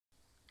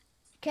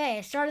Okay,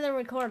 I started the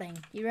recording.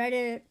 You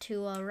ready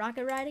to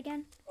rocket ride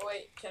again? Oh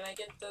wait, can I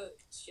get the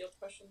shield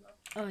question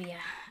though? Oh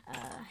yeah.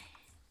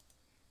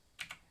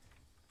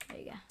 There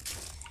you go.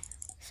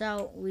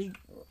 So we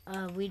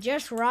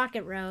just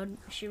rocket rode.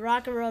 She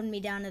rocket rode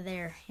me down to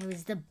there. It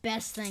was the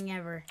best thing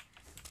ever.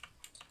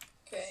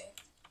 Okay.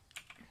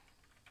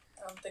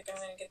 I don't think I'm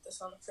gonna get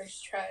this on the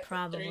first try.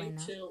 Probably 3,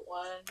 not. 2,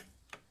 1.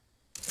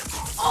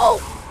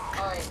 Oh!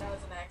 Alright, that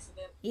was an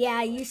accident.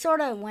 Yeah, you sort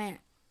of went.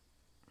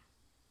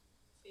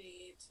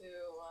 3, 2,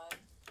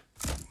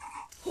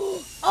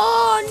 1.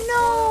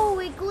 Oh no!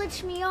 It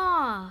glitched me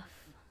off.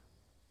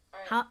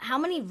 Alright. How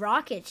many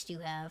rockets do you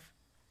have?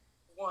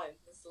 1.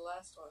 This is the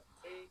last one.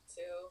 3,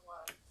 2,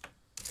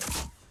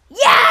 1.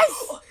 Yes!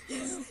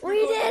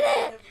 We did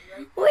it!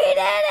 We did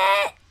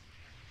it!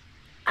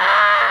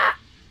 Ah!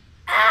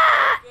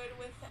 Ah!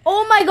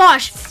 Oh my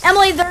gosh!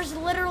 Emily, there's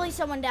literally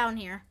someone down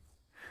here.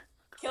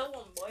 Kill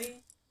him,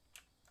 boy.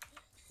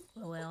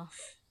 Will.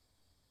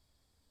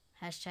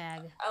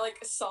 Hashtag. I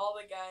saw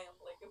the guy. I'm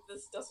like, if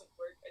this doesn't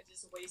work, I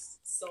just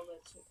wasted so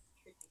much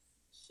freaking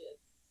shit.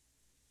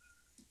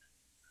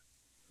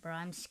 Bro,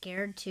 I'm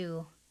scared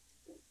to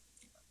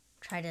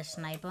try to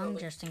snipe him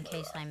just in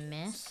case I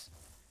miss.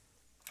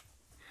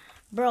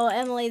 Bro,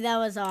 Emily, that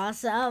was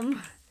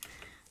awesome.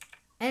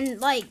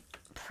 And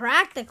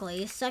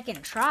practically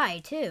second try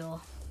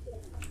too.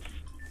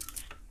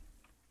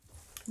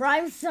 Bro,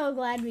 I'm so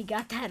glad we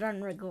got that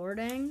on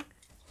recording.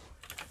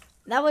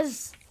 That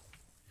was...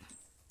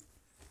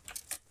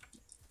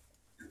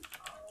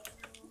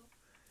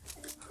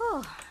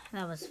 Whew,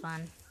 that was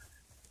fun.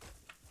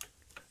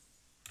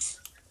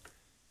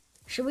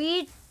 Should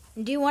we...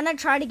 Do you want to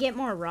try to get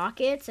more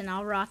rockets and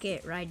I'll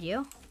rocket ride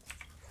you?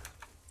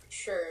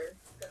 Sure,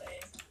 but I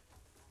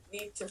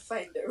need to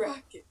find the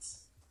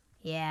rockets.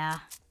 Yeah.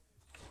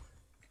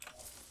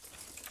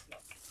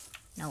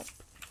 Nope.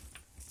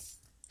 I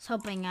was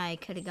hoping I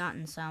could have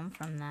gotten some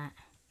from that.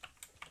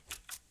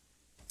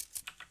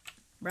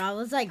 Bro, I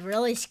was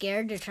really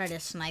scared to try to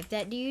snipe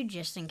that dude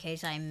just in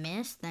case I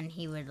missed. Then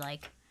he would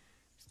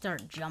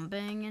start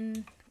jumping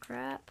and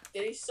crap.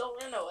 Did he still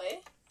run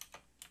away?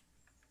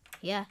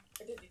 Yeah.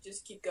 Or did he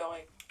just keep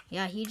going?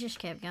 Yeah, he just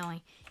kept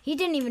going. He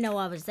didn't even know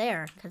I was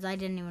there because I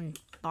didn't even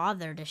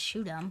bother to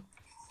shoot him.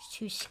 I was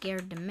too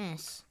scared to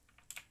miss.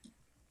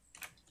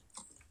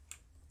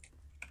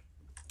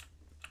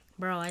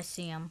 Bro, I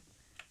see him.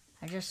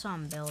 I just saw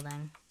him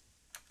building.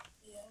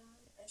 Yeah,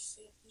 I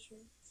see it.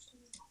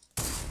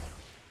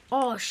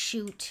 Oh,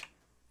 shoot.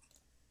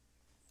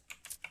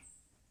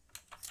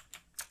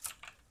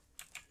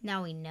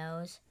 Now he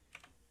knows.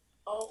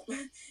 Oh,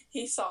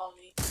 he saw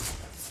me.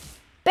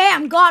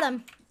 Bam! Got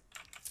him!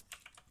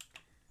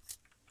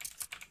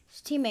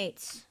 His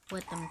teammates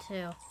with him,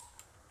 too.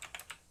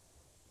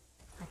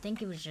 I think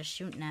he was just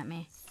shooting at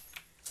me.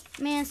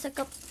 Man, suck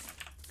up.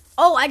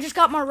 Oh, I just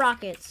got more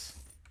rockets.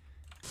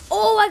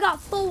 Oh, I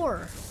got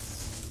 4.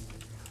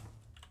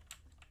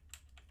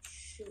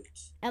 Shoot.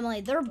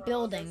 Emily, they're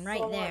building right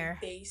someone there.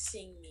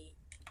 Basing me.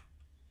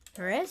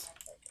 There is?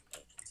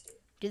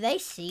 Do they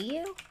see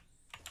you?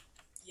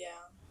 Yeah.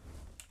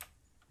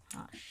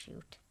 Oh,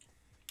 shoot.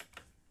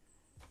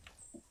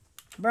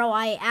 Bro,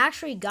 I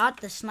actually got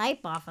the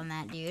snipe off on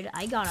that dude.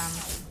 I got him.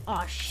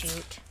 Oh,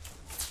 shoot.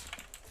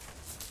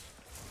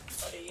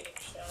 What are you getting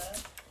shot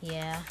at?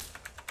 Yeah.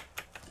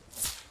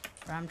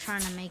 Bro, I'm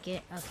trying to make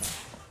it. Okay.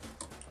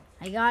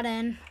 I got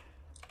in.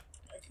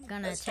 Okay.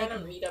 Gonna Let's take kind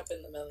of him. meet up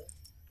in the middle.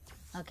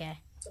 Okay.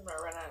 So I'm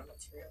gonna run out of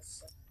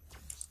materials.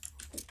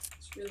 So.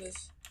 Screw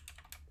this.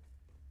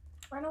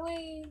 Run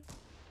away.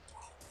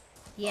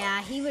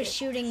 Yeah, he was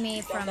shooting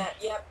me from... That.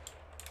 Yep.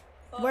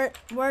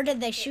 Where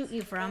did they shoot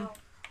you from?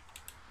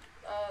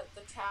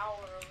 The tower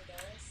over there,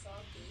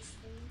 southeast.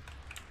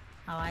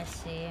 Oh, I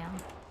see him.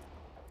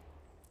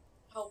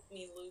 Help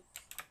me, Luke.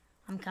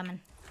 I'm coming.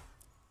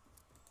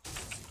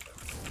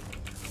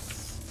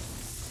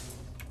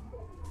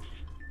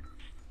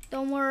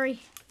 Don't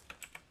worry.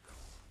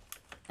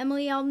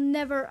 Emily, I'll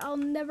never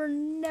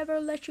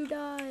let you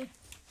die.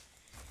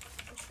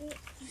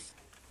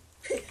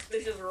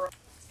 This is wrong.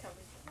 It's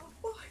coming.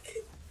 Oh,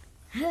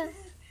 fuck.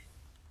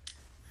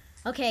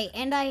 Okay,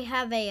 and I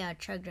have a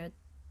chug jug.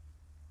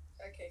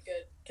 Okay,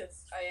 good.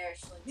 Because I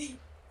actually need...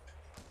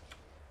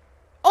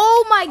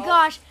 Oh my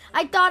gosh!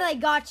 I thought I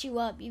got you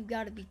up. You've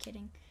got to be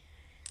kidding.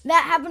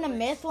 That happened to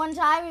Myth one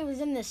time. He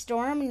was in the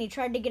storm and he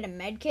tried to get a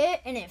med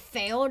kit and it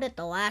failed at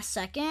the last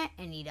second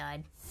and he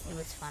died. It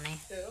was funny.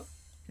 Who?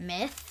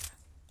 Myth.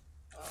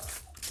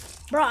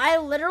 Bro, I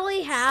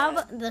literally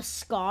have the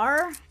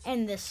scar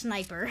and the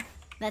sniper.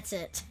 That's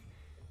it.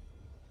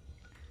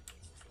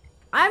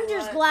 I'm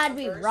just glad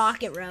we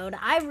rocket rode.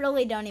 I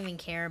really don't even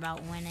care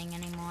about winning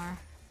anymore.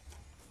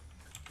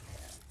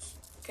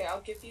 Okay,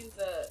 I'll give you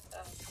the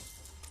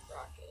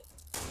rocket.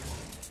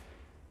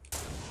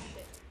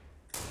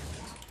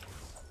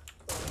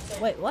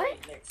 Wait, what?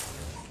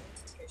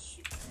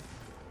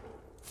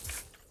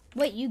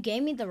 Wait, you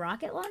gave me the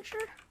rocket launcher?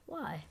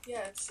 Why?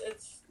 Yeah, it's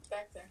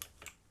back there.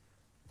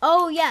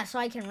 Oh, yeah, so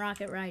I can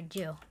rocket ride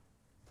you.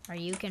 Or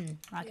you can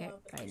rocket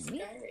but ride there's a me.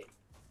 guy right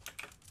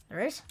There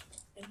is?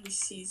 and he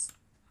sees.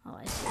 Oh,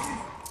 I see.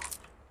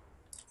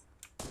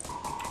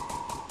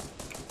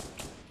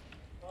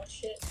 Oh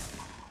shit.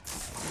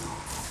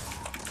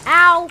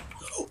 Ow!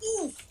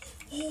 Ooh!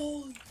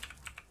 Oh,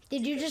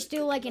 Did you just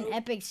do like an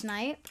epic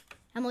snipe?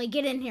 Emily,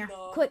 get in here.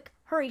 No. Quick.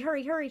 Hurry,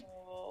 hurry, hurry.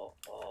 oh,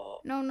 oh,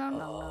 No, no, no,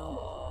 no.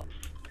 oh.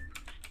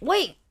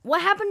 Wait,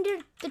 what happened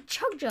to the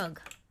chug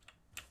jug?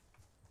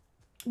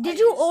 Did I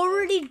you used it.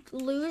 already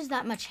lose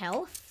that much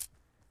health?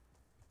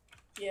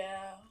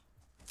 Yeah.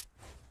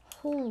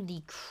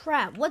 Holy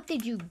crap, what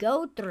did you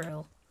go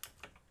through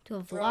to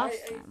have Bro, lost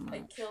I that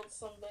much? killed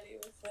somebody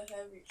with a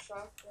heavy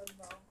shotgun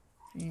though.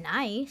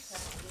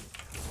 Nice.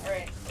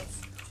 Alright,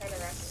 let's try to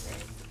rocket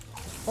raid.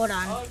 Hold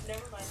on. Oh,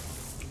 never mind.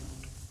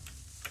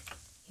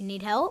 You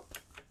need help?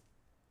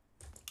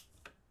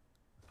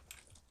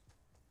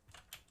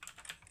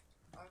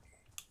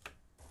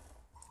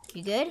 Okay.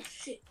 You good?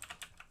 Shit.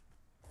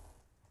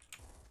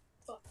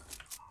 Fuck.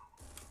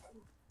 I'm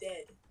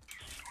dead.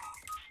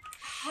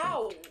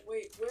 How?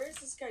 Wait, where is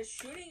this guy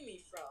shooting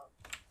me from?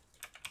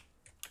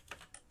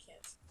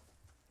 Can't.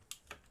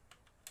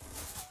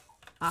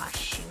 Ah,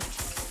 shoot.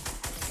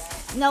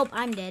 Nope,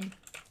 I'm dead.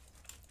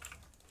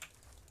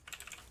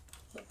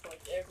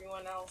 Like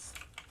everyone else.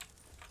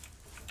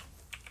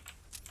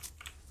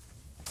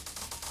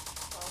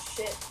 Oh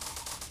shit.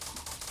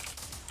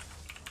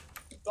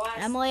 Blast.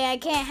 Emily, I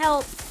can't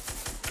help.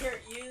 Here,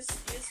 use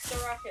the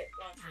rocket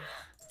launcher.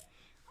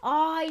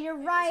 Oh, you're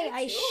Wait, right. was I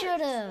there two or should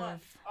just have. one?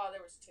 Oh,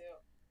 there was two.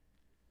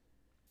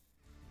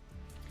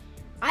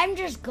 I'm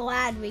just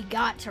glad we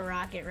got to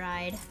Rocket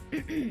Ride.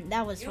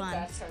 That was You fun.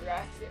 got to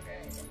rocket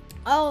raid.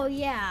 Oh,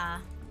 yeah.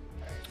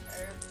 Alright,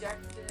 our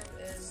objective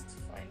is to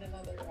find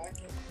another rocket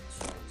launcher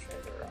and try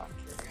the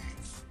rocket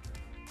raid.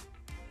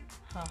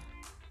 Huh.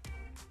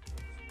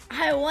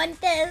 I want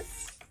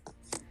this.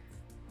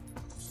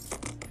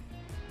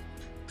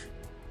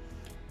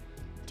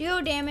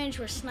 Deal damage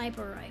with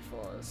sniper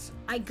rifles.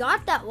 I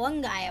got that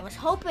one guy. I was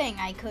hoping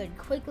I could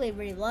quickly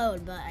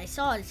reload, but I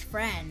saw his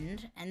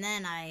friend, and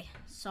then I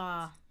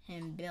saw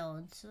him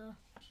build, so.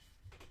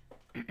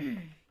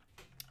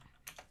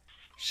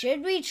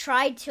 Should we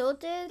try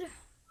tilted?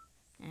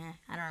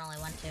 I don't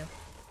really want to.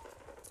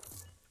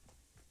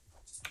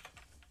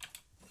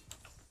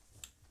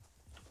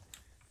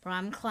 Bro,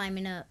 I'm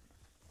climbing up.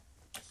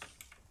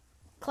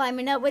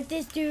 Climbing up with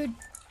this dude.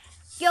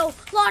 Yo,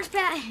 launch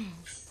pad!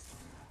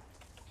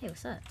 Hey,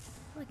 what's up?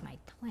 I like my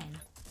twin.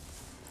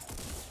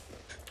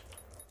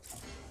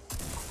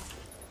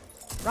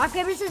 Rock,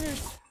 paper,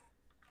 scissors.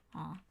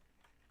 Aw.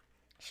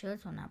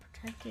 Shields will not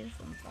protect you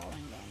from falling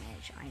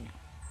damage. I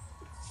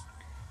know.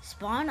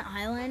 Spawn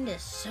Island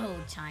is so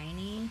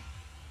tiny.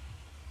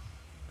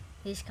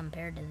 At least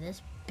compared to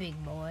this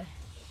big boy.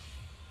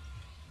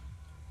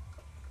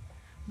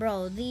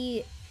 Bro,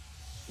 the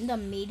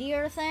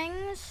meteor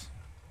things,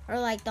 or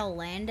like the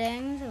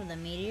landings of the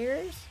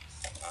meteors,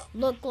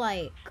 look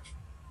like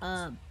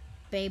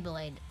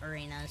Beyblade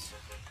arenas.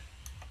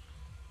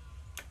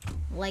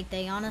 Like,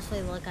 they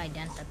honestly look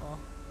identical.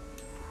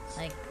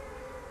 Like,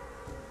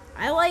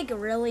 I like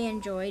really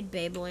enjoyed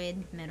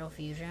Beyblade Metal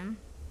Fusion.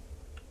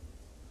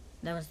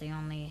 That was the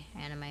only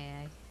anime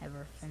I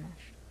ever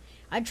finished.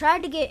 I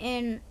tried to get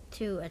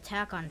into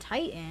Attack on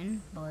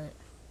Titan, but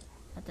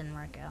that didn't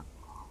work out.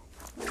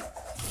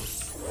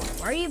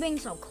 Why are you being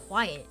so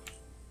quiet?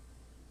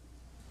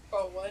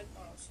 Oh, what?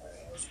 Oh, sorry,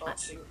 I was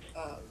watching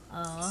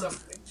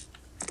something.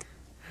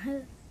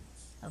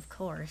 Of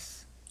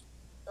course.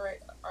 Alright,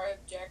 our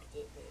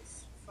objective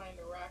is find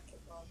a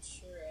rocket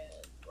launcher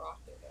and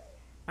rocket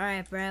out.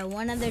 Alright, bro.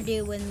 One other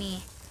dude with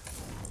me.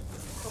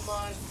 Come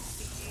on,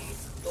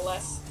 be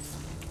blessed.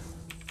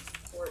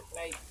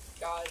 Fortnite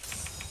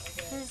gods, I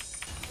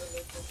guess.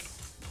 Religion.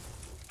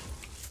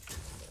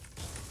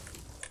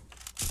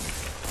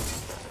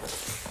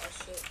 Oh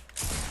shit.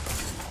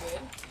 You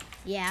good?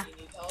 Yeah. You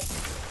need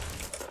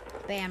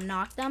help? Bam.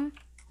 Knocked him.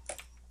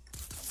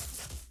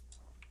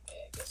 Yeah,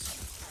 I guess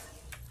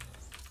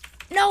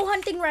so. No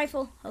hunting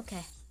rifle.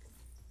 Okay.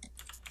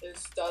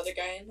 Is the other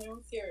guy in there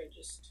with you or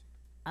just...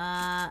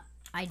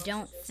 I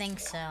don't think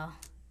so.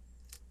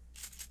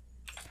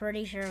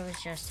 Pretty sure it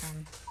was just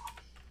him.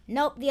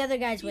 Nope, the other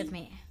guy's with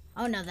me.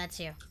 Oh no, that's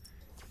you.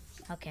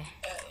 Okay.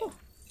 Whew.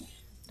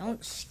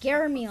 Don't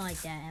scare me like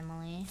that,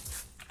 Emily.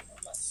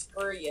 I'm gonna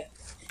spur you.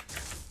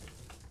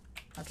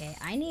 Okay,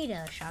 I need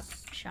a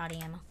shoddy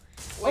ammo.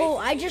 Wait, Oh,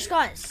 I just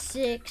got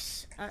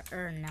 6.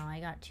 Or no, I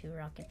got 2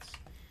 rockets.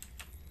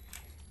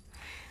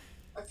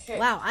 Okay.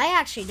 Wow, I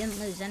actually didn't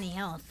lose any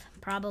health.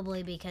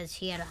 Probably because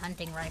he had a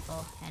hunting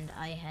rifle and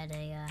I had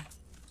a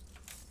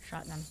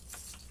shotgun.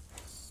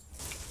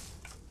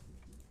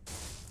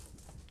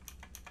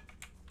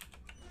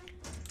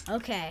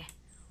 Okay,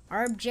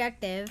 our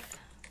objective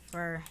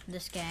for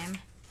this game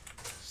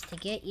is to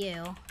get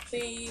you.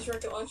 Please,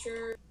 rocket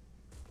launcher.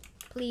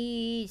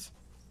 Please.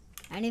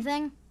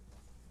 Anything?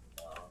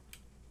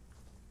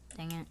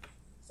 Dang it.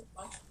 A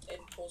bunch of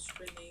impulse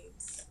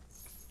grenades.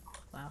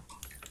 Wow.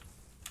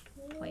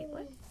 Wait,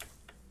 what?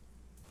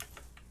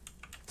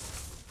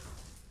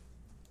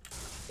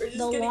 We're just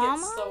The gonna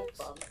llamas? get so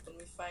bummed when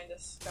we find a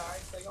scar.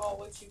 It's like, oh,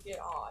 what'd you get?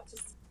 Oh,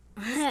 just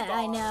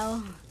I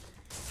know.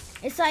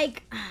 It's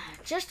like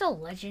just a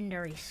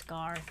legendary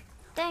scar.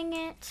 Dang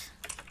it.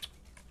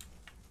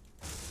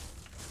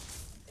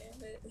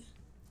 damn it.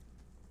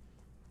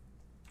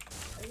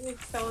 I like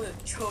found a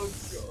chug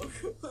jug.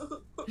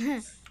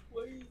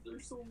 Why is there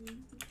so many?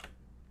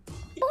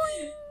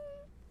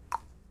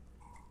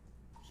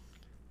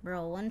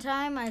 Bro, one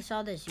time I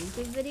saw this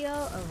YouTube video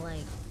of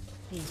like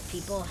these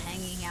people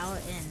hanging out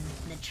in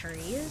the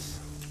trees.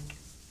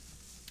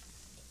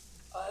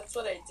 That's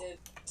what I did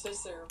to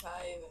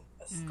survive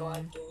a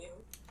squad game.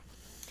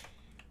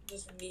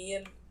 Just me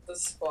and the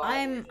squad.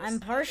 I'm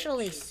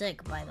partially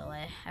sick, by the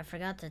way. I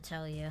forgot to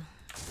tell you.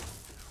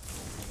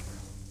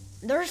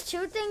 There's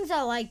two things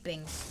I like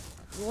being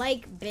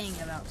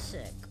about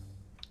sick.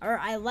 Or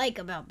I like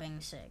about being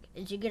sick.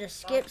 Is you get to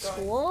skip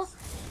school,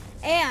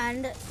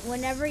 and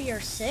whenever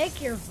you're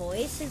sick, your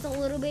voice is a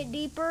little bit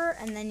deeper,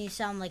 and then you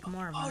sound like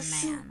more of a man.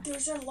 Shoot,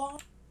 there's a llama.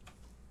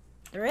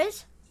 There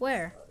is?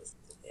 Where?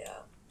 Yeah,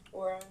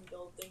 where I'm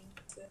building.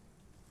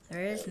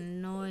 There is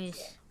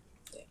noise.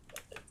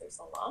 There's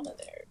a llama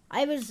there.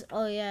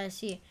 Oh yeah, I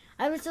see.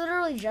 I was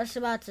literally just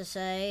about to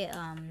say,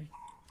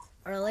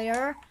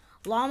 earlier,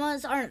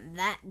 llamas aren't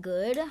that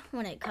good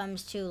when it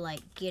comes to,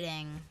 like,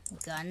 getting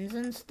guns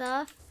and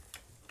stuff.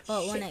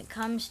 But when it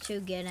comes to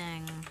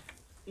getting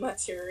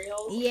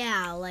materials,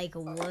 yeah, like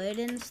wood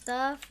and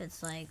stuff,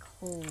 it's like,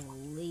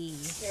 holy.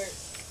 Here.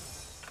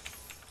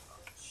 Oh,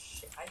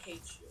 shit, I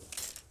hate you.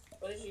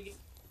 What did you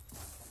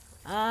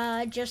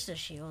get? Just a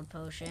shield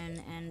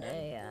potion and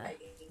a,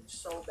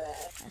 so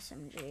bad.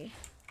 SMG.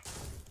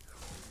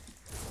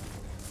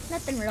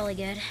 Nothing really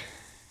good.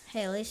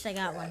 Hey, at least I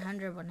got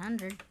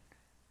 100.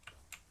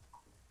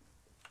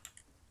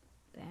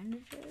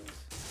 Bandages.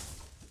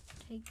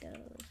 Take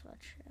those.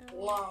 Watch out.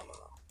 Llama.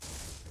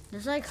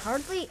 There's like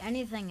hardly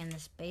anything in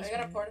this basement. I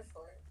got a part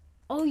for it.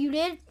 Oh, you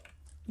did?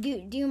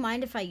 Do you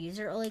mind if I use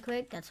it really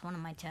quick? That's one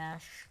of my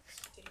tasks.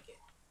 Take it.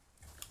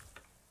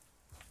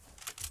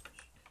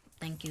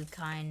 Thank you,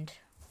 kind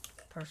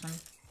person.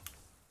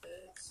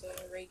 It's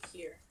right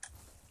here.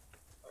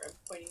 Or I'm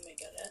pointing my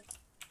gun at.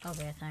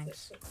 Okay,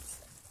 thanks.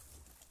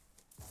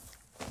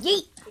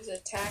 Yeet! There's a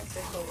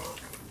tactical.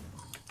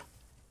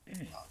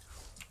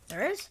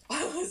 There is?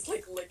 I was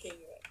like licking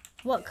it.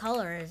 What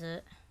color is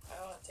it?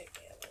 I want to take the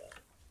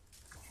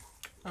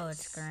ammo. Oh,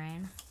 it's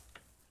green.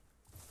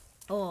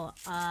 Oh,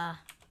 I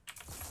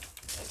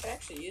can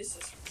actually use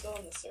this. I'm still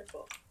in the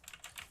circle.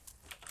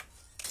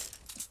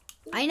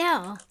 I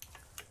know.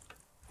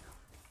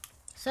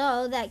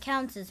 So that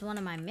counts as one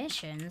of my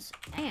missions.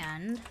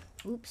 And,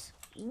 oops.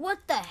 What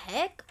the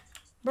heck?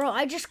 Bro,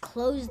 I just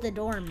closed the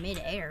door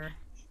mid-air.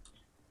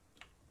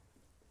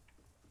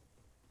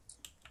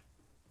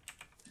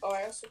 Oh,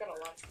 I also got a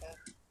launch pad.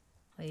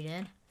 Oh, you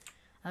did?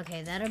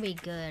 Okay, that'll be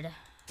good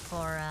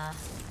for,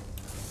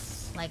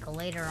 like,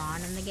 later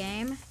on in the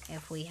game,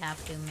 if we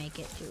have to make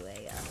it to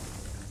a,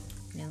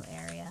 new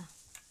area.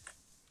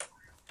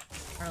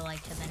 Or,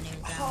 like, to the new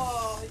zone.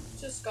 Oh, I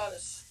just got a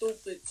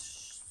stupid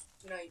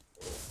sniper.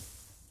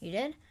 You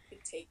did? I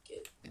could take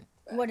it.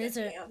 What is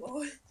it?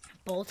 Ammo.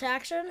 Bolt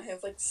action? I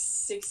have like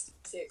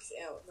 66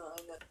 ammo. No,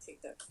 I'm gonna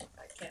take that.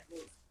 I can't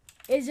move.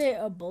 Is it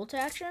a bolt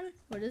action?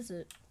 What is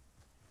it?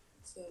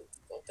 It's a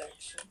bolt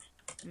action.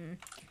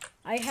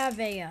 I have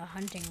a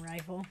hunting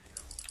rifle.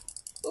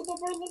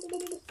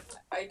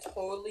 I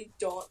totally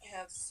don't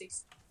have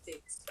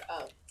 66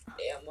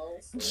 ammo.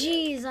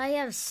 Jeez, I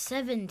have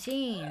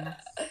 17.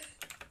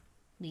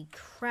 Holy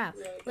crap.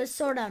 What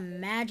sort of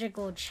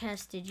magical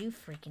chest did you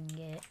freaking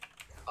get?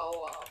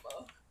 Oh,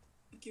 ammo.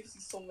 It gives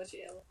you so much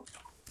ammo.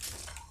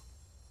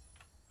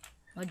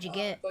 What'd you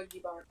get? Buggy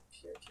bomb.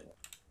 Here, too.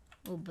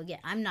 Oh, but yeah,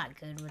 I'm not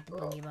good with the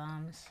boogie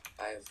bombs.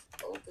 I've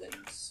opened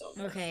so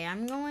much. Okay,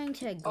 I'm going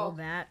to go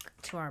back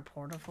to our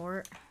porta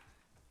fort.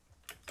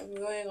 I'm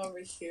going over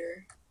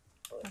here.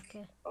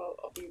 Okay.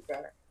 I'll be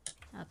back.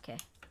 Okay.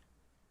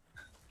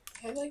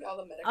 I have like all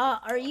the medical.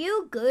 Are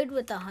you good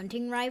with the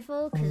hunting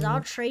rifle? Because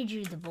I'll trade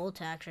you the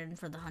bolt action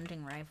for the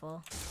hunting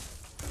rifle.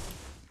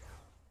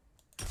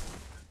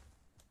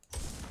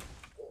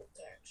 Bolt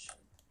action.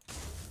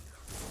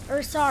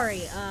 Or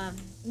sorry,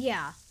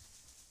 yeah.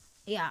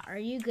 Yeah, are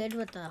you good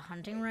with the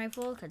hunting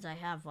rifle? Because I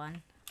have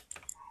one.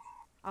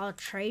 I'll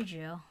trade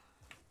you.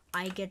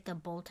 I get the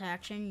bolt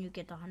action, you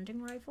get the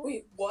hunting rifle?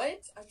 Wait,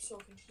 what? I'm so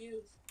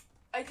confused.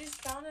 I just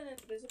found an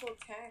invisible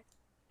tank.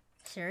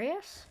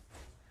 Serious?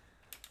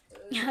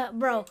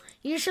 Bro,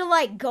 you should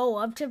like go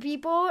up to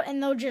people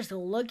and they'll just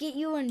look at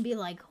you and be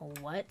like,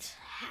 what?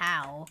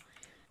 How?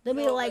 They'll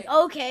be like,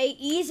 okay,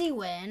 easy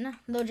win.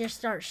 They'll just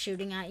start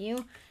shooting at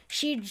you.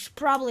 She's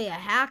probably a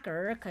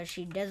hacker because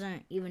she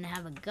doesn't even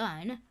have a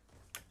gun.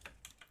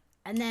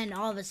 And then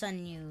all of a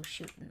sudden you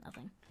shoot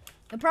nothing.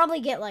 You'll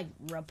probably get like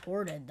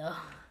reported though.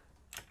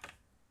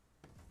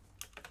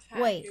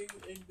 Wait.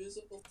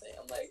 Invisible thing.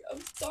 I'm like, I'm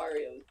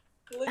sorry.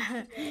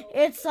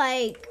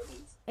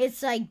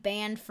 It's like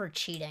banned for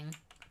cheating.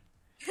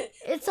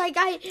 It's like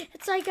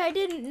I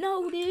didn't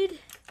know, dude.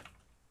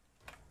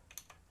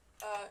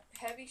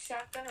 Heavy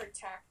shotgun or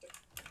tactical?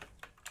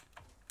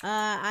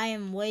 I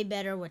am way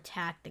better with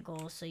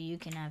tactical, so you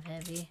can have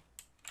heavy.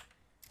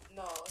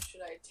 No,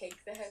 should I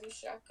take the heavy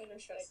shotgun or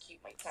should I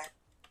keep my tactical?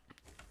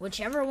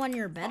 Whichever one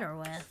you're better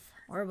with,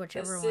 or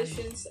whichever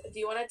Positions. Do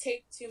you want to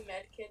take 2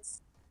 med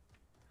kits?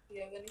 Do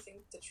you have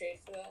anything to trade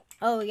for that?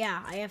 Oh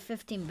yeah, I have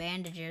 15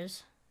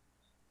 bandages.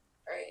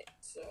 Alright,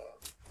 so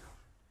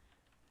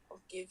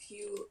I'll give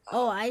you.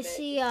 Oh, I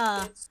see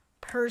a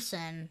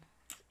person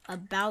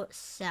about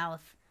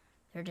south.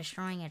 They're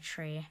destroying a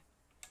tree.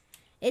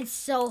 It's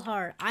so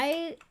hard.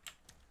 I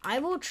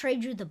will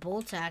trade you the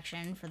bolt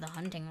action for the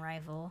hunting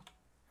rifle.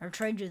 Or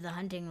trade you the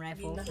hunting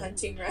rifle. You mean the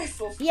hunting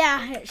rifle?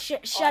 Yeah,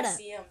 shut up. I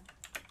see him.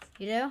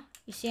 You do?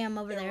 You see him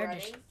over there?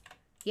 Running?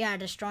 Yeah,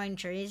 destroying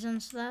trees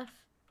and stuff.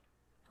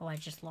 Oh, I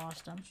just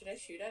lost him. Should I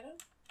shoot at him?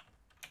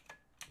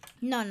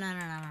 No.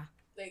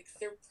 Like,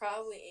 they're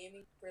probably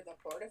aiming for the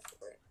border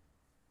fort.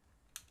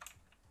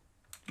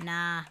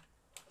 Nah,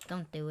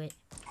 don't do it.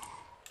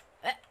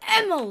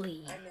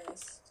 Emily! I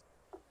missed.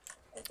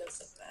 It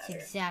doesn't That's matter.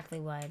 exactly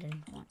why I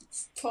didn't want.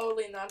 It's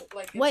totally not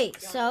like.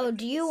 Wait, so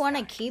do you want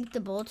to keep the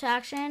bolt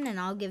action and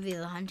I'll give you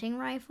the hunting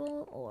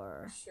rifle,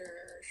 or? Sure.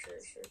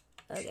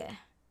 Okay.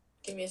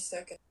 Give me a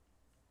second.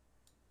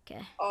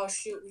 Okay. Oh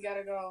shoot, we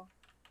gotta go.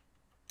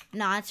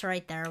 No, it's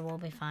right there. We'll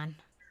be fine.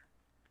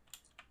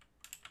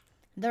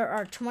 There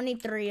are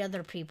 23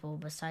 other people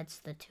besides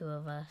the 2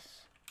 of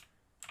us.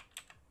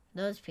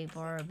 Those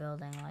people are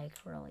building like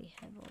really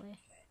heavily.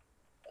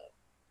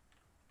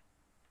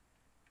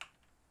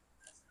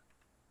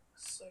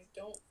 So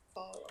don't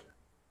follow.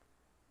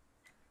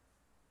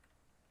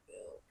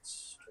 Build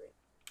straight.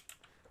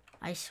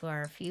 I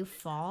swear, if you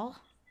fall.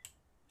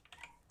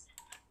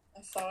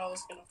 I thought I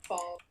was gonna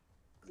fall.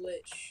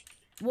 Glitch.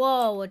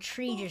 Whoa, a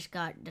tree just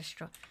got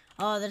destroyed.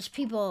 Oh, there's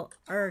people,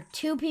 or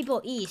 2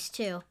 people east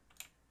too.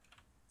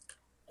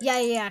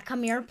 Yeah,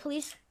 come here,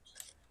 please.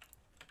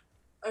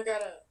 I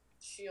got a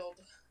shield.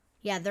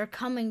 Yeah, they're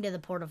coming to the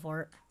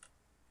Port-a-Fort.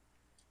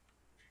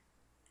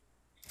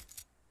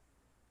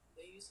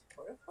 They use the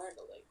Port-a-Fort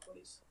or like what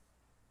is?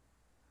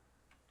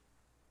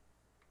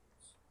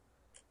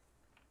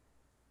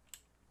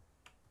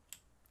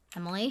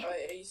 Emily? Oh,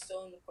 are you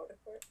still in the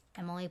Port-a-Fort?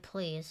 Emily,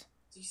 please.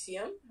 Do you see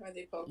them? Are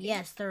they poking?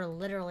 Yes, they're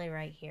literally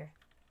right here.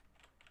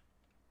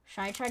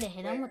 Should I try to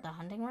hit him Where? with the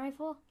hunting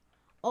rifle?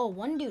 Oh,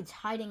 one dude's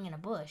hiding in a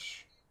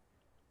bush.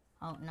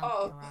 Oh, no,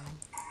 Oh. they're running.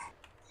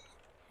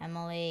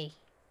 Emily.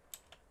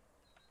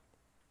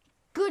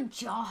 Good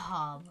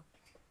job.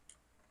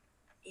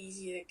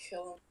 Easy to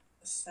kill them on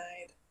the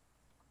side.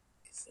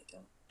 Because they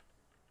don't.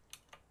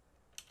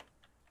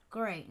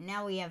 Great,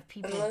 now we have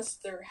people. Unless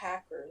they're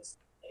hackers.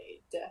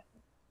 They definitely.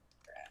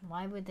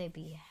 Why would they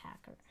be a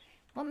hacker?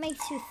 What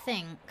makes you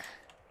think?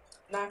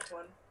 Knocked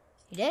one.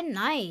 You did?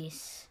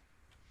 Nice.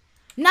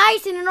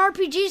 Nice, and an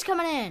RPG's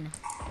coming in.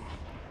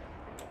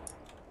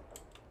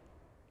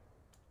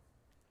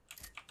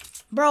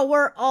 Bro,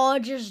 we're all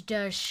just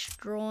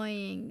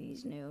destroying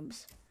these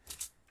noobs.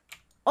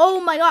 Oh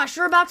my gosh,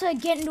 we're about to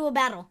get into a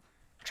battle.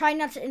 Try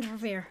not to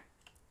interfere.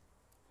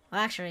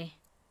 Well, actually.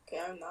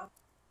 Okay, I'm not.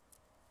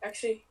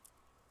 Actually.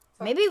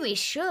 Maybe we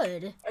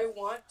should. I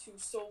want to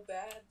so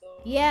bad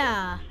though.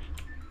 Yeah.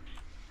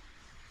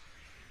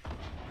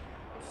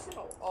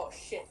 Oh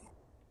shit.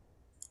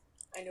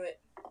 I knew it.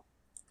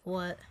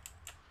 What?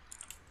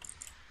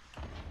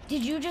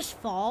 Did you just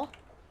fall?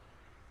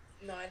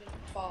 No, I didn't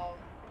fall.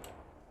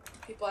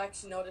 People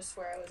actually noticed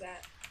where I was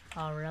at.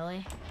 Oh,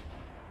 really?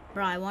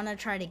 Bro, I want to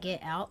try to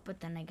get out, but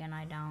then again,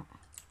 I don't.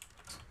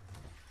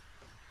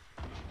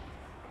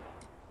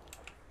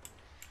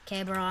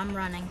 Okay, bro, I'm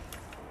running.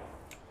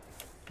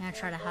 I'm gonna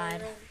try to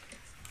hide.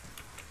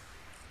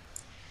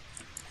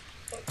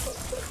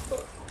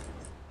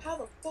 How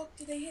the fuck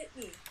did they hit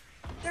me?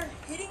 They're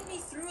hitting me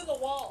through the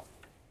wall.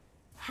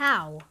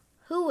 How?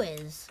 Who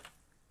is?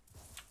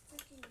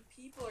 Freaking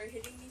people are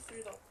hitting me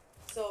through the.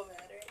 So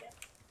mad right now.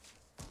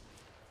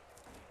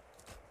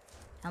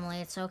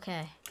 Emily, it's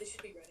okay. They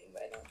should be running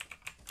by now.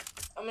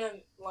 I'm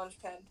gonna launch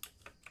pad.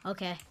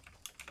 Okay.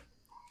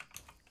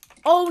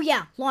 Oh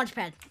yeah, launch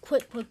pad.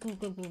 Quick. Oh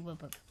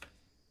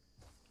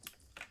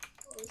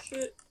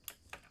shit.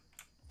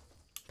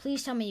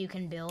 Please tell me you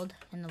can build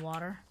in the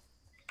water.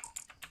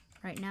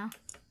 Right now.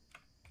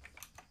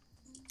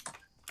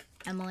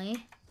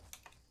 Emily.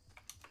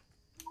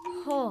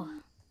 Oh.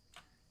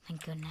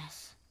 Thank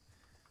goodness.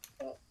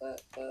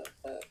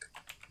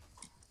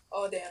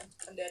 Oh damn,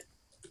 I'm dead.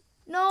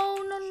 No.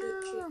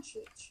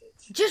 Shit.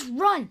 Just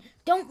run.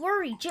 Don't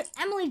worry.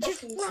 Emily,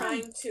 just Fucking run.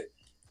 trying to.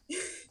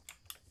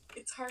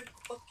 It's hard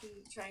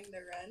fucking trying to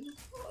run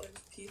while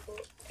there's people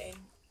and.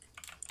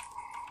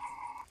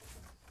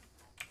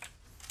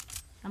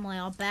 Emily,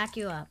 I'll back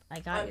you up. I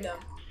got you. I'm done.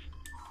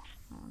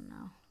 Oh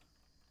no.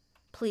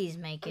 Please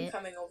make I'm it.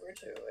 coming over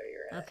to where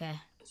you're at. Okay.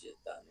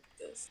 Just done with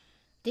this.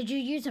 Did you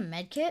use a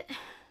med kit?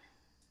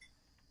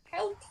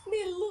 Help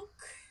me look.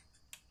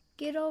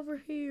 Get over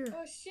here.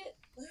 Oh shit.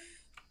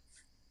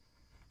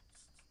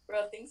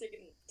 Bro, things are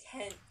getting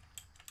tense.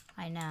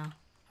 I know.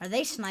 Are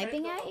they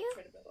sniping at you?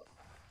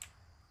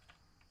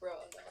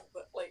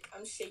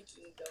 I'm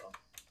shaking though.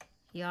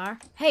 You are?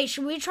 Hey,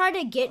 should we try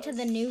to get to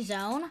the new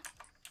zone?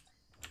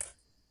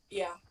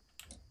 Yeah.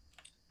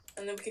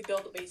 And then we could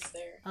build a base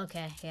there.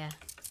 Okay, yeah.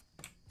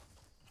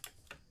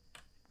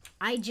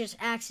 I just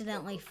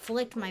accidentally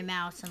flicked my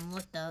mouse and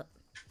looked up.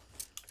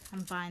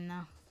 I'm fine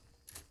though.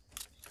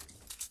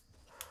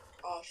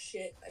 Oh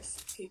shit, I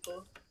see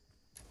people.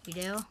 You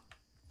do?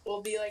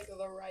 We'll be like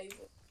the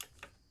rival.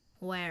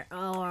 Where?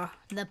 Oh,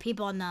 the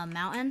people on the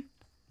mountain?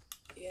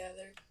 Yeah,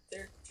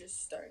 they're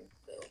just starting to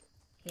build.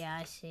 Yeah,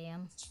 I see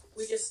them.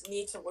 We just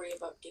need to worry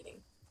about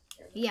getting.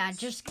 Yeah,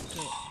 just get.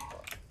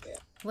 Yeah.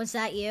 Was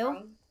that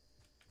you?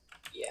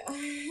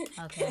 Yeah.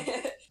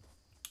 Okay.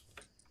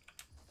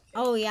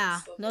 Oh yeah,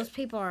 So those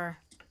people are.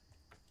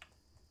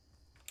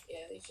 Yeah,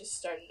 they just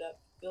started up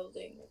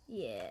building.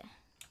 Yeah.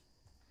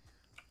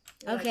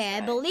 Like Okay, I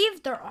that.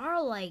 believe there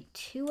are like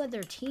 2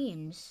 other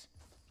teams.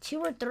 2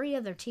 or 3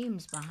 other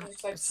teams behind.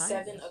 There's like beside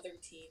 7 us. other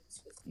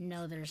teams. With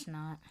No, there's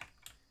not.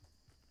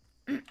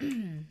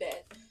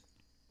 bed.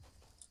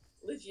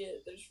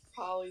 Legit, there's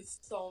probably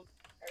so.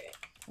 Okay,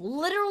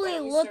 Literally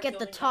Alright, we look start at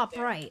the building top up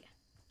there. right.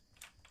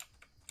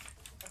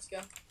 let's go.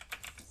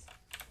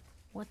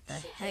 What the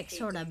Shit, I heck hate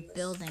sort doing of this.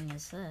 building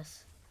is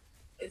this?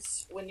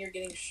 It's when you're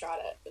getting shot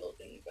at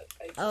building, but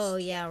I just Oh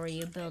yeah, where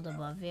you build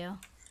above you.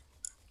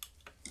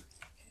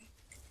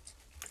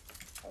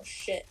 Oh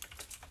shit.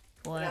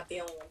 We're What? not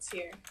the only ones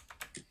here.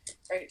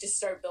 Alright, just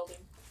start building.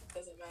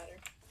 Doesn't matter.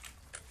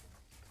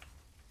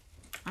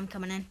 I'm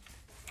coming in.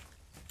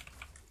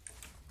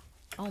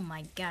 Oh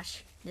my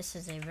gosh, this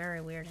is a very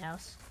weird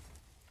house.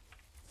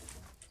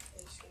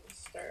 I'm just gonna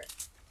start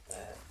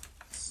that.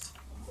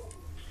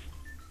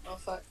 Oh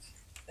fuck.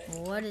 There.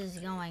 What is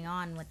going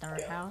on with our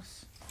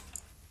house?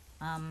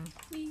 I'm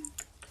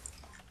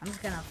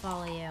just gonna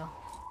follow you.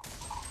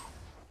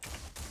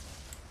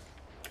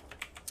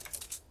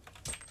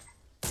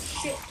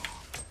 Shit.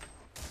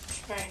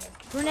 Trying to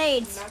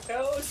Grenades! knock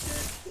out.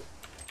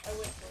 I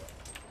went for it.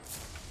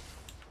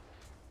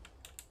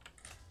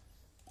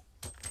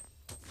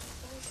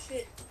 Oh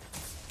shit.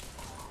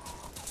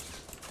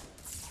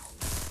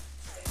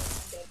 Okay,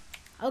 I'm dead.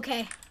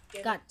 Okay,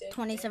 Dead, got dead,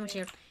 27 dead.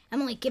 here.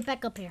 Emily, get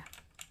back up here.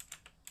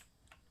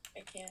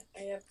 I can't.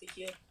 I have to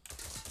heal.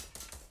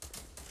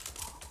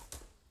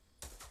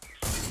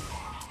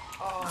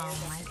 Oh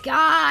my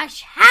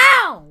gosh,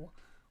 how?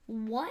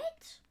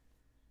 What?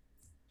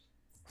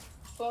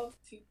 12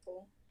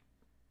 people.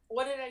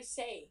 What did I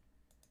say?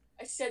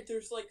 I said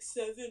there's like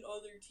 7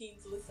 other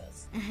teams with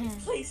us.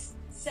 Place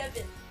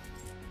 7.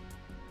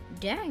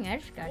 Dang, I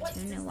just got What 2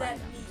 does new that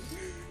items.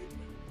 mean?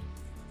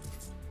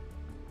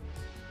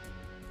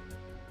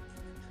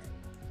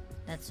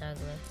 That's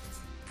ugly.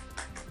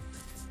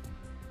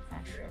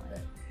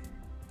 Actually.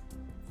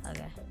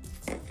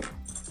 Okay.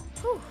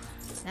 Whew,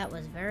 that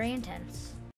was very intense.